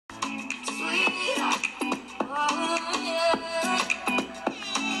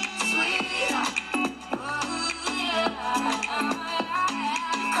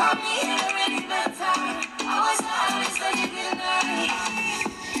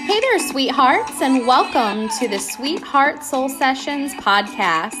Hey there, sweethearts, and welcome to the Sweetheart Soul Sessions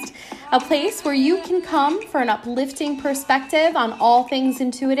podcast, a place where you can come for an uplifting perspective on all things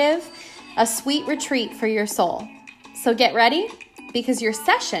intuitive, a sweet retreat for your soul. So get ready, because your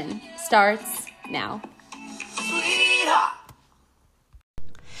session starts now.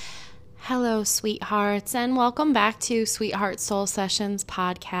 Hello, sweethearts, and welcome back to Sweetheart Soul Sessions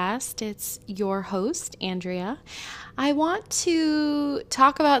podcast. It's your host, Andrea. I want to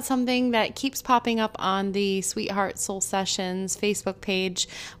talk about something that keeps popping up on the Sweetheart Soul Sessions Facebook page.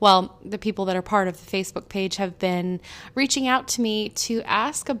 Well, the people that are part of the Facebook page have been reaching out to me to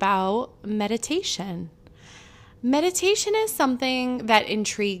ask about meditation. Meditation is something that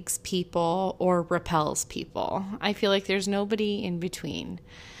intrigues people or repels people. I feel like there's nobody in between.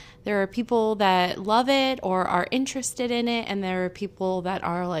 There are people that love it or are interested in it, and there are people that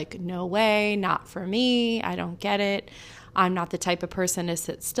are like, no way, not for me, I don't get it. I'm not the type of person to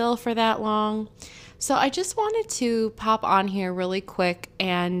sit still for that long. So I just wanted to pop on here really quick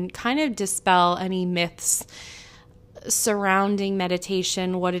and kind of dispel any myths surrounding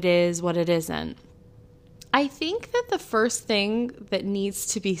meditation, what it is, what it isn't. I think that the first thing that needs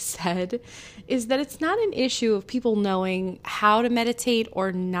to be said is that it's not an issue of people knowing how to meditate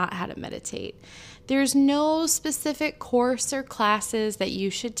or not how to meditate. There's no specific course or classes that you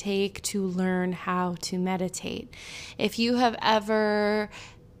should take to learn how to meditate. If you have ever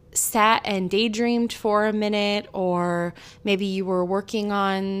sat and daydreamed for a minute, or maybe you were working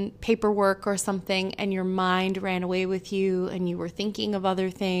on paperwork or something and your mind ran away with you and you were thinking of other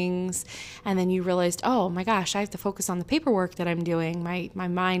things, and then you realized, oh my gosh, I have to focus on the paperwork that I'm doing. My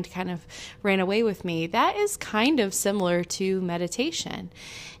mind kind of ran away with me. That is kind of similar to meditation.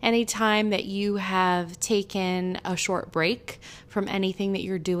 Anytime that you have taken a short break from anything that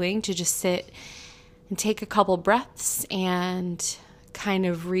you're doing to just sit and take a couple breaths and kind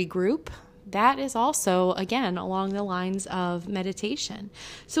of regroup, that is also, again, along the lines of meditation.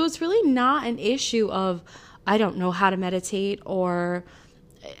 So it's really not an issue of, I don't know how to meditate, or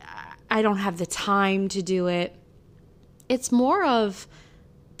I don't have the time to do it. It's more of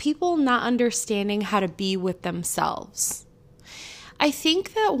people not understanding how to be with themselves. I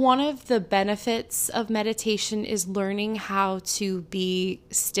think that one of the benefits of meditation is learning how to be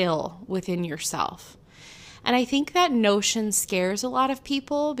still within yourself. And I think that notion scares a lot of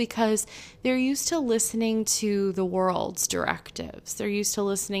people because they're used to listening to the world's directives. They're used to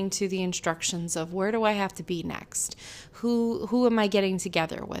listening to the instructions of, where do I have to be next? Who am I getting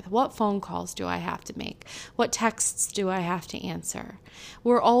together with? What phone calls do I have to make? What texts do I have to answer?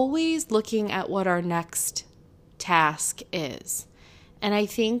 We're always looking at what our next task is. And I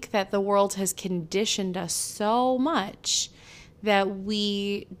think that the world has conditioned us so much that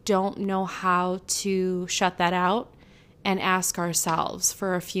we don't know how to shut that out and ask ourselves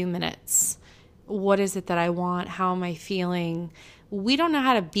for a few minutes, what is it that I want? How am I feeling? We don't know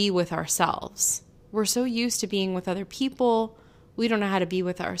how to be with ourselves. We're so used to being with other people, we don't know how to be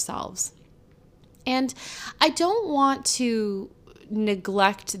with ourselves. And I don't want to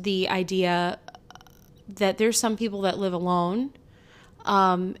neglect the idea that there's some people that live alone,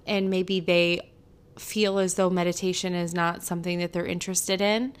 and maybe they feel as though meditation is not something that they're interested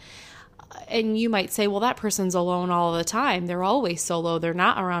in. And you might say, well, that person's alone all the time. They're always solo. They're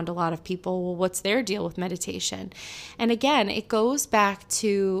not around a lot of people. Well, what's their deal with meditation? And again, it goes back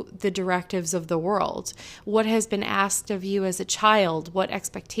to the directives of the world. What has been asked of you as a child? What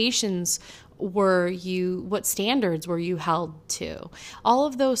expectations what standards were you held to? All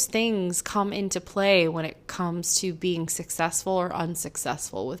of those things come into play when it comes to being successful or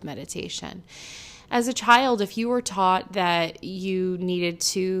unsuccessful with meditation. As a child, if you were taught that you needed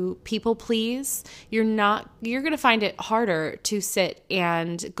to people please, you're going to find it harder to sit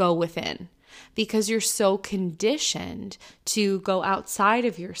and go within because you're so conditioned to go outside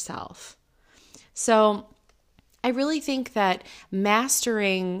of yourself. So I really think that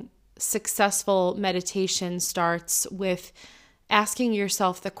mastering successful meditation starts with asking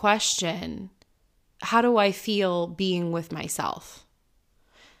yourself the question, how do I feel being with myself?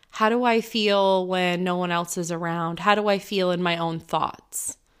 How do I feel when no one else is around? How do I feel in my own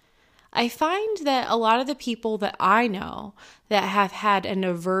thoughts? I find that a lot of the people that I know that have had an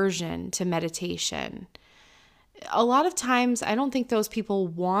aversion to meditation, a lot of times I don't think those people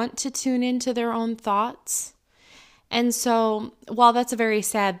want to tune into their own thoughts. And so while that's a very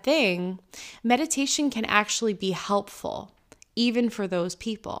sad thing, meditation can actually be helpful, even for those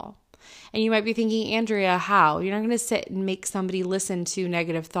people. And you might be thinking, Andrea, how? You're not going to sit and make somebody listen to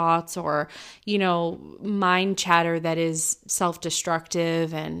negative thoughts or, mind chatter that is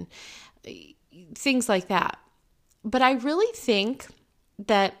self-destructive and things like that. But I really think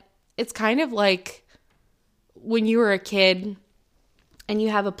that it's kind of like when you were a kid and you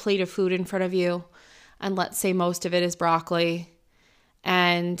have a plate of food in front of you, and let's say most of it is broccoli,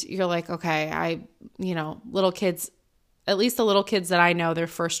 and you're like, okay, little kids, at least the little kids that I know, their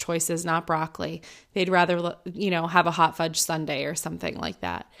first choice is not broccoli. They'd rather, have a hot fudge sundae or something like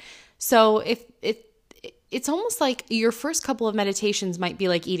that. So it's almost like your first couple of meditations might be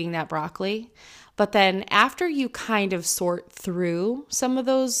like eating that broccoli. But then after you kind of sort through some of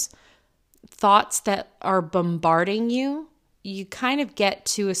those thoughts that are bombarding you, you kind of get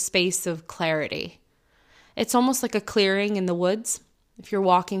to a space of clarity. It's almost like a clearing in the woods. If you're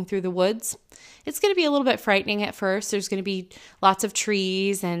walking through the woods, it's going to be a little bit frightening at first. There's going to be lots of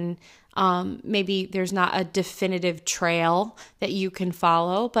trees, and maybe there's not a definitive trail that you can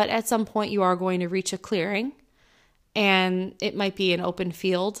follow, but at some point you are going to reach a clearing, and it might be an open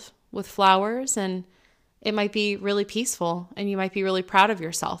field with flowers, and it might be really peaceful, and you might be really proud of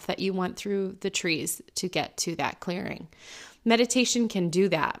yourself that you went through the trees to get to that clearing. Meditation can do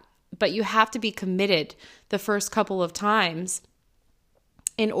that, but you have to be committed the first couple of times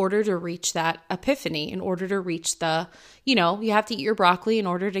in order to reach that epiphany, in order to reach you have to eat your broccoli in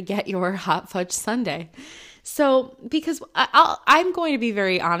order to get your hot fudge sundae. So, because I'm going to be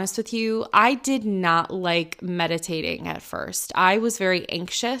very honest with you, I did not like meditating at first. I was very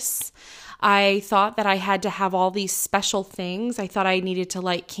anxious. I thought that I had to have all these special things. I thought I needed to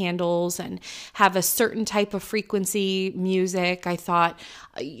light candles and have a certain type of frequency music. I thought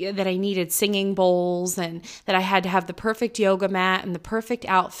that I needed singing bowls and that I had to have the perfect yoga mat and the perfect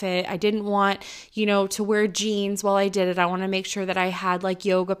outfit. I didn't want, to wear jeans while I did it. I want to make sure that I had like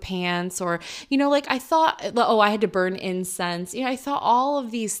yoga pants or, I thought, I had to burn incense. I thought all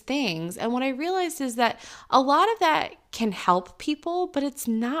of these things. And what I realized is that a lot of that can help people, but it's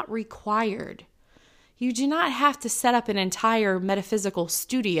not required. You do not have to set up an entire metaphysical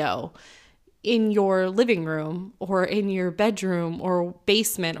studio in your living room or in your bedroom or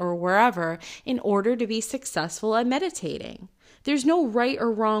basement or wherever in order to be successful at meditating. There's no right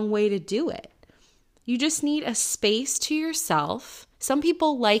or wrong way to do it. You just need a space to yourself. Some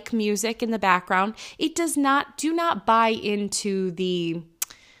people like music in the background. Do not buy into the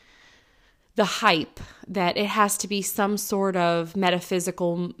hype that it has to be some sort of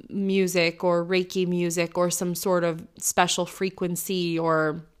metaphysical music or Reiki music or some sort of special frequency,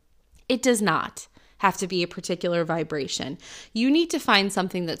 or it does not have to be a particular vibration. You need to find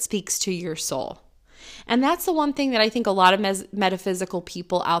something that speaks to your soul. And that's the one thing that I think a lot of metaphysical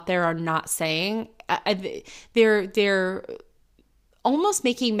people out there are not saying. They're almost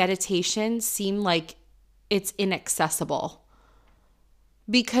making meditation seem like it's inaccessible,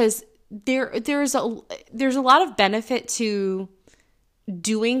 because there's a lot of benefit to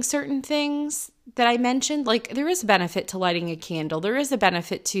doing certain things that I mentioned. Like, there is a benefit to lighting a candle. There is a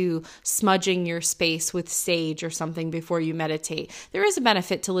benefit to smudging your space with sage or something before you meditate. There is a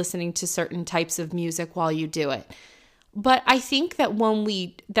benefit to listening to certain types of music while you do it. But I think that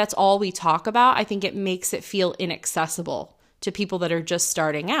that's all we talk about, I think it makes it feel inaccessible to people that are just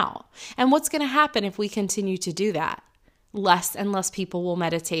starting out. And what's going to happen if we continue to do that? Less and less people will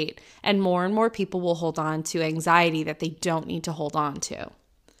meditate, and more people will hold on to anxiety that they don't need to hold on to.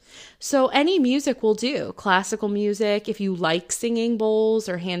 So any music will do. Classical music, if you like singing bowls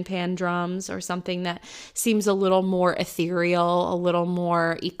or handpan drums or something that seems a little more ethereal, a little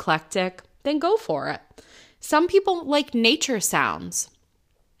more eclectic, then go for it. Some people like nature sounds.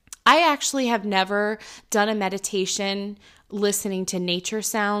 I actually have never done a meditation listening to nature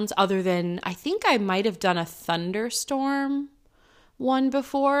sounds other than, I think I might have done a thunderstorm one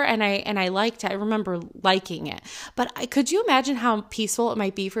before, and I liked it. I remember liking it. But could you imagine how peaceful it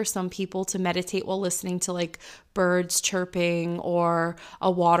might be for some people to meditate while listening to like birds chirping or a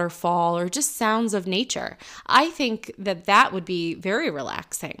waterfall or just sounds of nature? I think that would be very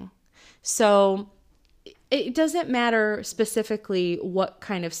relaxing. So it doesn't matter specifically what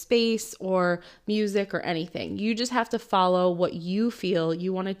kind of space or music or anything. You just have to follow what you feel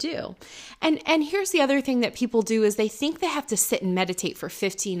you want to do. And here's the other thing that people do is they think they have to sit and meditate for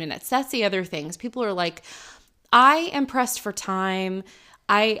 15 minutes. That's the other thing. People are like, I am pressed for time.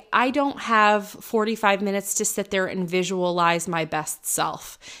 I don't have 45 minutes to sit there and visualize my best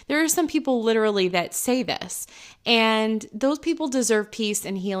self. There are some people literally that say this, and those people deserve peace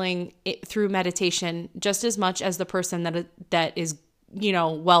and healing through meditation just as much as the person that is,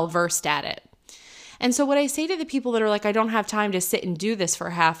 well versed at it. And so what I say to the people that are like, I don't have time to sit and do this for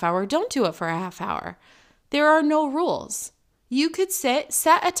a half hour, don't do it for a half hour. There are no rules. You could set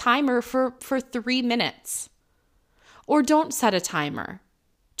a timer for 3 minutes, or don't set a timer.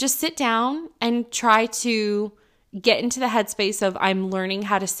 Just sit down and try to get into the headspace of I'm learning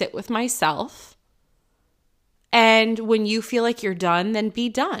how to sit with myself. And when you feel like you're done, then be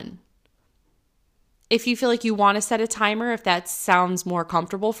done. If you feel like you want to set a timer, if that sounds more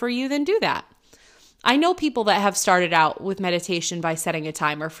comfortable for you, then do that. I know people that have started out with meditation by setting a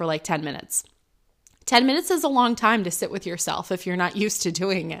timer for like 10 minutes. 10 minutes is a long time to sit with yourself if you're not used to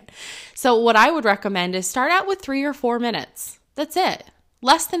doing it. So what I would recommend is start out with 3 or 4 minutes. That's it.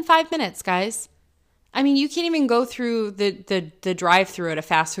 Less than 5 minutes, guys. I mean, you can't even go through the drive-through at a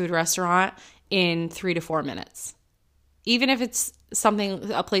fast food restaurant in 3 to 4 minutes. Even if it's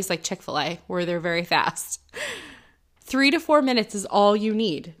a place like Chick-fil-A where they're very fast. 3 to 4 minutes is all you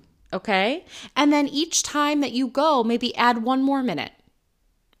need. Okay? And then each time that you go, maybe add 1 more minute.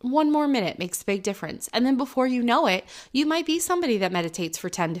 1 more minute makes a big difference. And then before you know it, you might be somebody that meditates for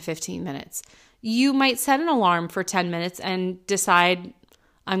 10 to 15 minutes. You might set an alarm for 10 minutes and decide,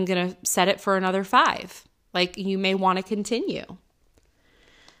 I'm going to set it for another 5. Like, you may want to continue.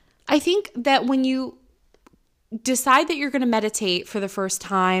 I think that when you decide that you're going to meditate for the first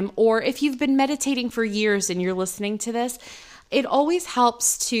time, or if you've been meditating for years and you're listening to this, it always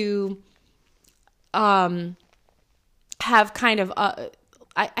helps to have kind of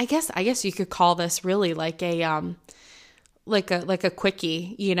I guess you could call this really like a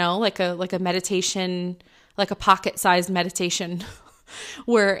quickie, you know, like a meditation, like a pocket-sized meditation,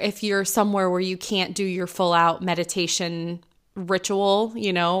 where if you're somewhere where you can't do your full-out meditation ritual,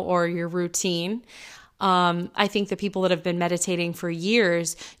 you know, or your routine. I think the people that have been meditating for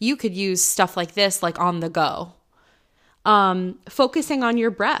years, you could use stuff like this, like on the go. Focusing on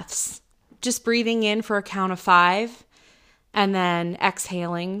your breaths, just breathing in for a count of 5 and then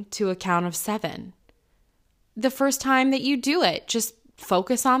exhaling to a count of 7. The first time that you do it, just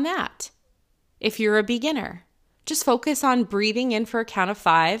focus on that. If you're a beginner, just focus on breathing in for a count of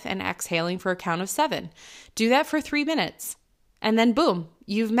 5 and exhaling for a count of 7. Do that for 3 minutes and then boom,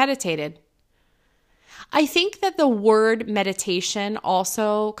 you've meditated. I think that the word meditation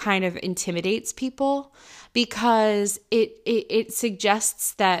also kind of intimidates people because it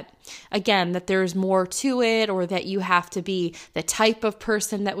suggests that, again, that there's more to it, or that you have to be the type of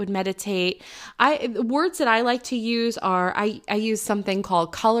person that would meditate. Words that I like to use are, I use something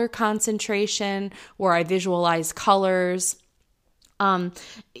called color concentration, where I visualize colors.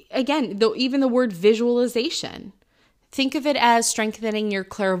 Again, even the word visualization. Think of it as strengthening your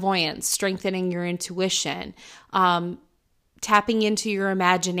clairvoyance, strengthening your intuition, tapping into your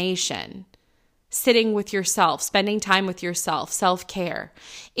imagination, sitting with yourself, spending time with yourself, self-care.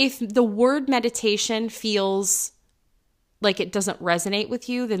 If the word meditation feels like it doesn't resonate with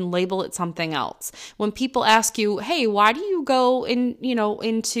you, then label it something else. When people ask you, hey, why do you go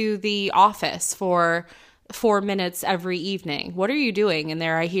into the office for 4 minutes every evening? What are you doing in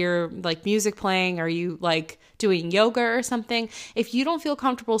there? I hear like music playing. Are you like doing yoga or something? If you don't feel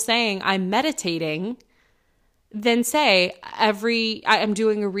comfortable saying I'm meditating, then say I'm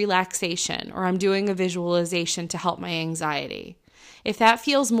doing a relaxation, or I'm doing a visualization to help my anxiety. If that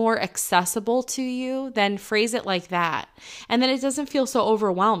feels more accessible to you, then phrase it like that. And then it doesn't feel so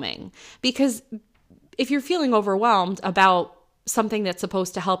overwhelming, because if you're feeling overwhelmed about something that's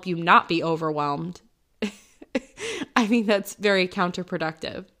supposed to help you not be overwhelmed, I mean, that's very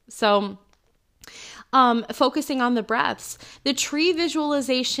counterproductive. So focusing on the breaths. The tree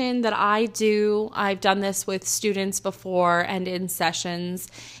visualization that I do, I've done this with students before and in sessions,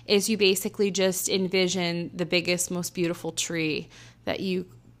 is you basically just envision the biggest, most beautiful tree that you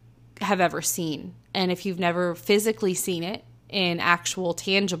have ever seen. And if you've never physically seen it in actual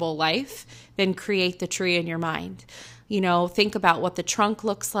tangible life, then create the tree in your mind. You know, think about what the trunk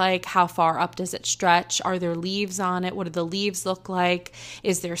looks like. How far up does it stretch? Are there leaves on it? What do the leaves look like?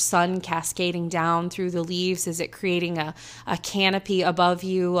 Is there sun cascading down through the leaves? Is it creating a canopy above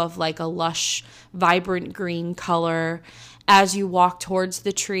you of like a lush, vibrant green color? As you walk towards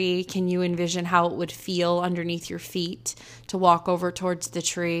the tree, can you envision how it would feel underneath your feet to walk over towards the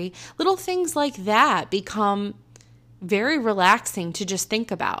tree? Little things like that become very relaxing to just think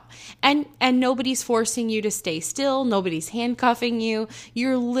about. And nobody's forcing you to stay still. Nobody's handcuffing you.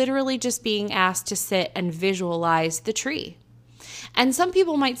 You're literally just being asked to sit and visualize the tree. And some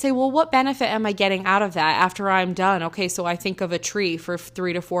people might say, well, what benefit am I getting out of that after I'm done? Okay, so I think of a tree for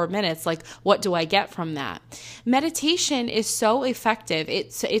 3 to 4 minutes. Like, what do I get from that? Meditation is so effective.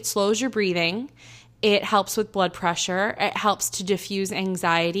 It slows your breathing. It helps with blood pressure. It helps to diffuse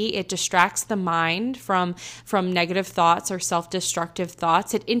anxiety. It distracts the mind from negative thoughts or self-destructive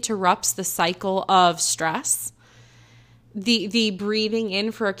thoughts. It interrupts the cycle of stress. The breathing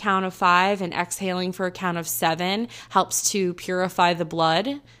in for a count of 5 and exhaling for a count of 7 helps to purify the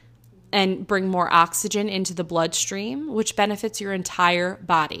blood. and bring more oxygen into the bloodstream, which benefits your entire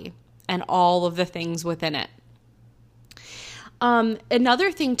body and all of the things within it.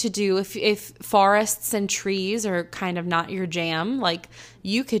 Another thing to do if forests and trees are kind of not your jam, like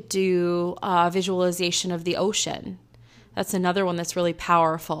you could do visualization of the ocean. That's another one that's really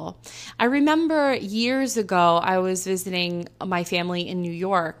powerful. I remember years ago, I was visiting my family in New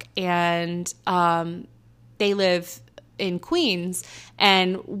York, and they live in Queens,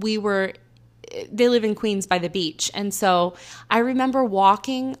 and they live in Queens by the beach. And so I remember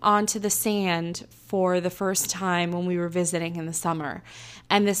walking onto the sand for the first time when we were visiting in the summer.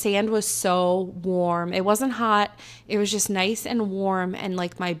 And the sand was so warm. It wasn't hot. It was just nice and warm. And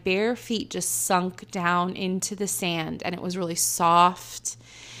like my bare feet just sunk down into the sand, and it was really soft.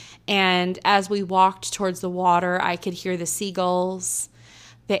 And as we walked towards the water, I could hear the seagulls.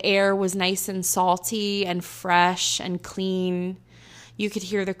 The air was nice and salty and fresh and clean. You could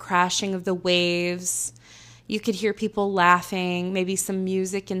hear the crashing of the waves. You could hear people laughing, maybe some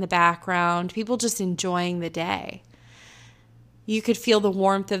music in the background, people just enjoying the day. You could feel the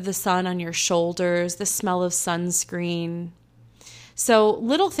warmth of the sun on your shoulders, the smell of sunscreen. So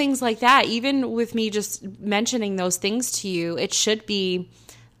little things like that, even with me just mentioning those things to you, it should be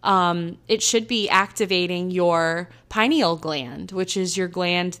activating your pineal gland, which is your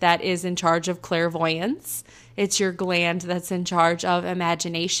gland that is in charge of clairvoyance. It's your gland that's in charge of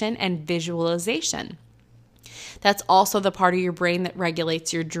imagination and visualization. That's also the part of your brain that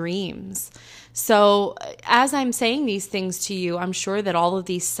regulates your dreams. So as I'm saying these things to you, I'm sure that all of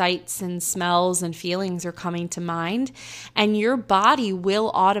these sights and smells and feelings are coming to mind, and your body will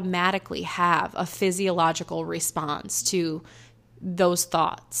automatically have a physiological response to those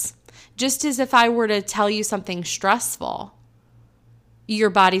thoughts. Just as if I were to tell you something stressful, your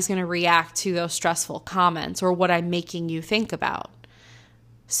body's going to react to those stressful comments or what I'm making you think about.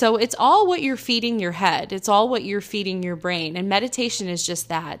 So it's all what you're feeding your head. It's all what you're feeding your brain. And meditation is just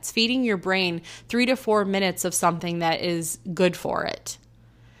that. It's feeding your brain 3 to 4 minutes of something that is good for it.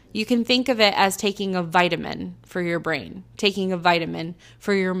 You can think of it as taking a vitamin for your brain, taking a vitamin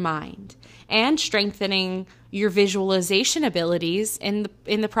for your mind, and strengthening your visualization abilities in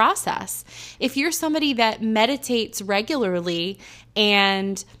the process. If you're somebody that meditates regularly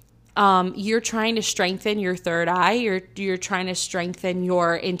and you're trying to strengthen your third eye, you're trying to strengthen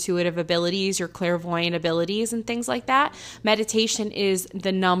your intuitive abilities, your clairvoyant abilities, and things like that, meditation is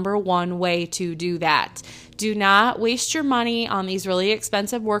the number one way to do that. Do not waste your money on these really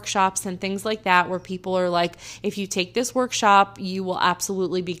expensive workshops and things like that where people are like, if you take this workshop, you will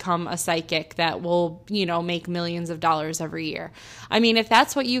absolutely become a psychic that will, make millions of dollars every year. I mean, if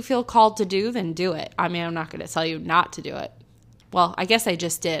that's what you feel called to do, then do it. I mean, I'm not going to tell you not to do it. Well, I guess I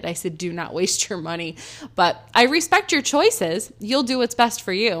just did. I said, do not waste your money. But I respect your choices. You'll do what's best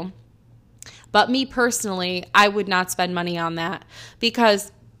for you. But me personally, I would not spend money on that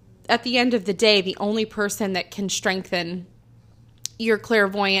because at the end of the day, the only person that can strengthen your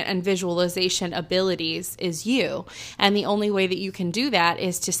clairvoyant and visualization abilities is you. And the only way that you can do that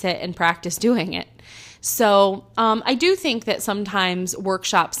is to sit and practice doing it. So I do think that sometimes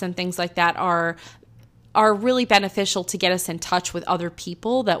workshops and things like that are really beneficial to get us in touch with other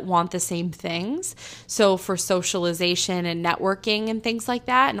people that want the same things. So for socialization and networking and things like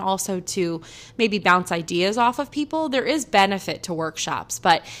that, and also to maybe bounce ideas off of people, there is benefit to workshops.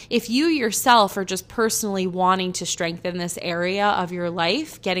 But if you yourself are just personally wanting to strengthen this area of your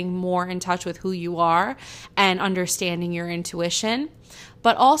life, getting more in touch with who you are and understanding your intuition,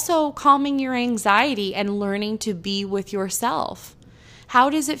 but also calming your anxiety and learning to be with yourself. How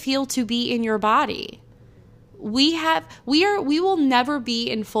does it feel to be in your body? We will never be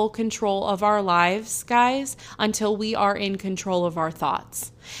in full control of our lives, guys, until we are in control of our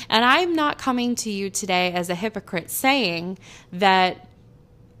thoughts. And I'm not coming to you today as a hypocrite saying that,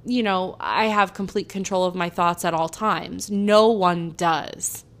 I have complete control of my thoughts at all times. No one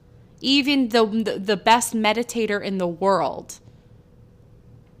does. Even the best meditator in the world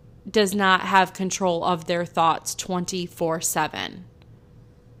does not have control of their thoughts 24/7.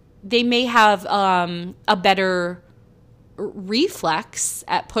 They may have a better reflex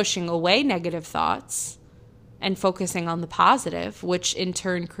at pushing away negative thoughts and focusing on the positive, which in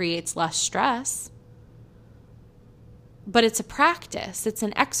turn creates less stress. But it's a practice. It's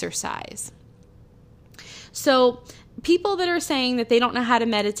an exercise. So people that are saying that they don't know how to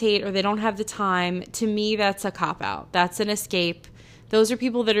meditate or they don't have the time, to me, that's a cop-out. That's an escape. Those are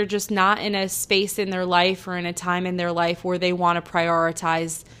people that are just not in a space in their life or in a time in their life where they want to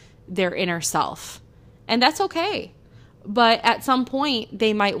prioritize their inner self. And that's okay. But at some point,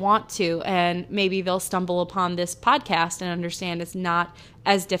 they might want to, and maybe they'll stumble upon this podcast and understand it's not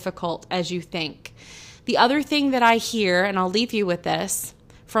as difficult as you think. The other thing that I hear, and I'll leave you with this,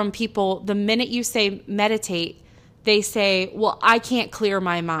 from people, the minute you say meditate, they say, well, I can't clear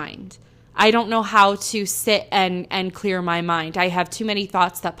my mind. I don't know how to sit and clear my mind. I have too many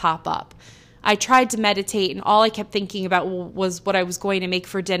thoughts that pop up. I tried to meditate, and all I kept thinking about was what I was going to make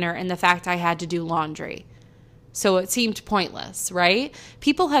for dinner and the fact I had to do laundry. So it seemed pointless, right?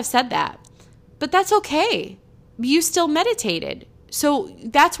 People have said that, but that's okay. You still meditated. So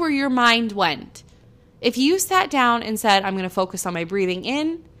that's where your mind went. If you sat down and said, I'm going to focus on my breathing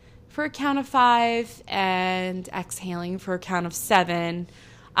in for a count of 5 and exhaling for a count of 7,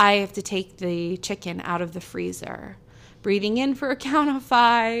 I have to take the chicken out of the freezer. Breathing in for a count of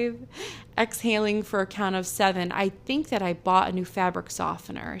 5, exhaling for a count of 7. I think that I bought a new fabric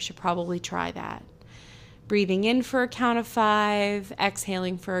softener. I should probably try that. Breathing in for a count of 5,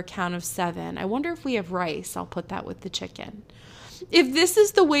 exhaling for a count of 7. I wonder if we have rice. I'll put that with the chicken. If this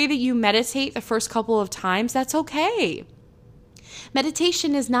is the way that you meditate the first couple of times, that's okay.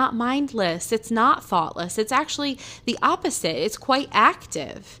 Meditation is not mindless. It's not thoughtless. It's actually the opposite. It's quite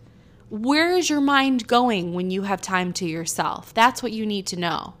active. Where is your mind going when you have time to yourself? That's what you need to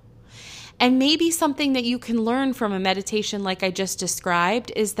know. And maybe something that you can learn from a meditation like I just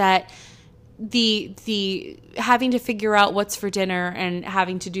described is that the having to figure out what's for dinner and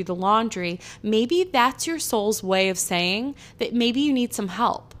having to do the laundry, maybe that's your soul's way of saying that maybe you need some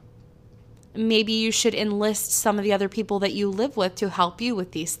help. Maybe you should enlist some of the other people that you live with to help you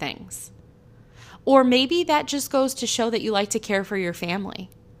with these things. Or maybe that just goes to show that you like to care for your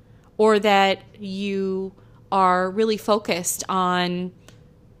family, or that you are really focused on,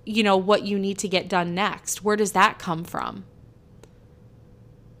 what you need to get done next. Where does that come from?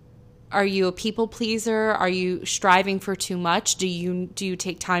 Are you a people pleaser? Are you striving for too much? Do you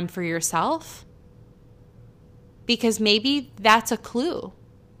take time for yourself? Because maybe that's a clue.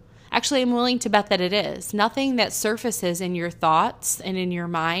 Actually, I'm willing to bet that it is. Nothing that surfaces in your thoughts and in your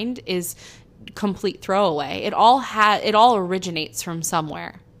mind is complete throwaway. It all originates from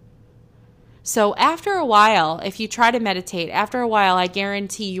somewhere. So after a while, if you try to meditate, after a while, I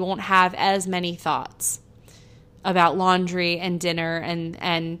guarantee you won't have as many thoughts about laundry and dinner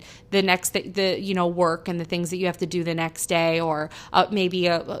and the next work and the things that you have to do the next day, or maybe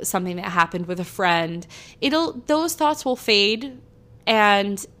something that happened with a friend. Those thoughts will fade,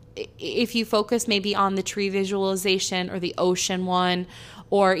 and if you focus maybe on the tree visualization or the ocean one,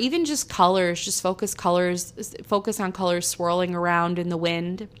 or even just colors, just focus on colors swirling around in the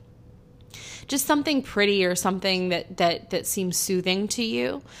wind. Just something pretty or something that seems soothing to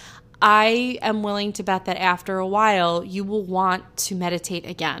you. I am willing to bet that after a while, you will want to meditate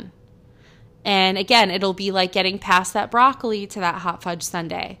again. And again, it'll be like getting past that broccoli to that hot fudge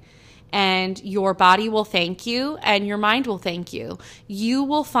sundae. And your body will thank you and your mind will thank you. You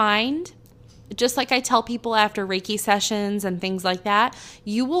will find, just like I tell people after Reiki sessions and things like that,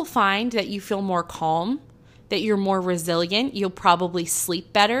 you will find that you feel more calm, that you're more resilient. You'll probably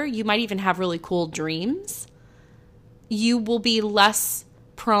sleep better. You might even have really cool dreams. You will be less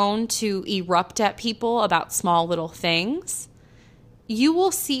prone to erupt at people about small little things. You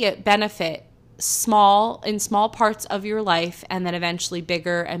will see it benefit in small parts of your life, and then eventually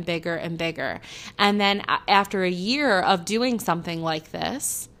bigger and bigger and bigger. And then after a year of doing something like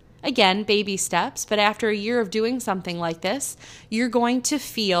this, again, baby steps, but after a year of doing something like this, you're going to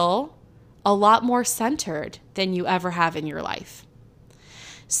feel a lot more centered than you ever have in your life.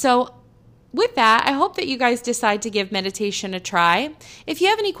 So with that, I hope that you guys decide to give meditation a try. If you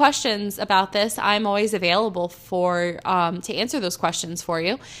have any questions about this, I'm always available to answer those questions for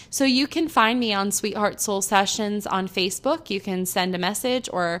you. So you can find me on Sweetheart Soul Sessions on Facebook. You can send a message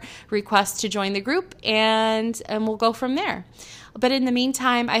or request to join the group, and we'll go from there. But in the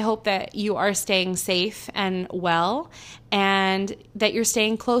meantime, I hope that you are staying safe and well, and that you're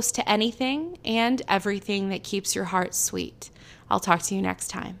staying close to anything and everything that keeps your heart sweet. I'll talk to you next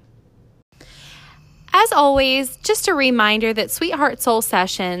time. As always, just a reminder that Sweetheart Soul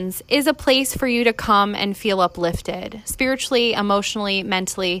Sessions is a place for you to come and feel uplifted, spiritually, emotionally,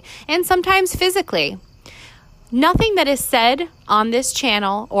 mentally, and sometimes physically. Nothing that is said on this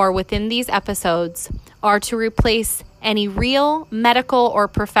channel or within these episodes are to replace any real medical or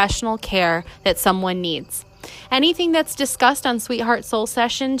professional care that someone needs. Anything that's discussed on Sweetheart Soul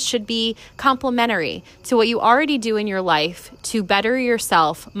Sessions should be complementary to what you already do in your life to better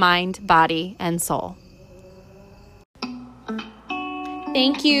yourself, mind, body, and soul.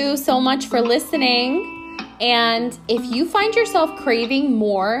 Thank you so much for listening. And if you find yourself craving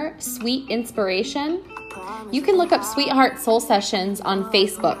more sweet inspiration, You can look up Sweetheart Soul Sessions on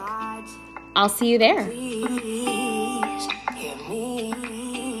Facebook. I'll see you there. Please hear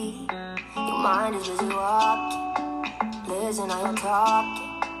me. Your mind is busy walking. Listen, I am talking.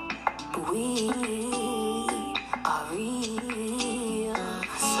 But we are real.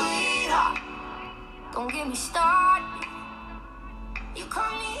 Sweetheart, don't get me started. You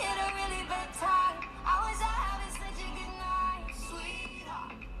call me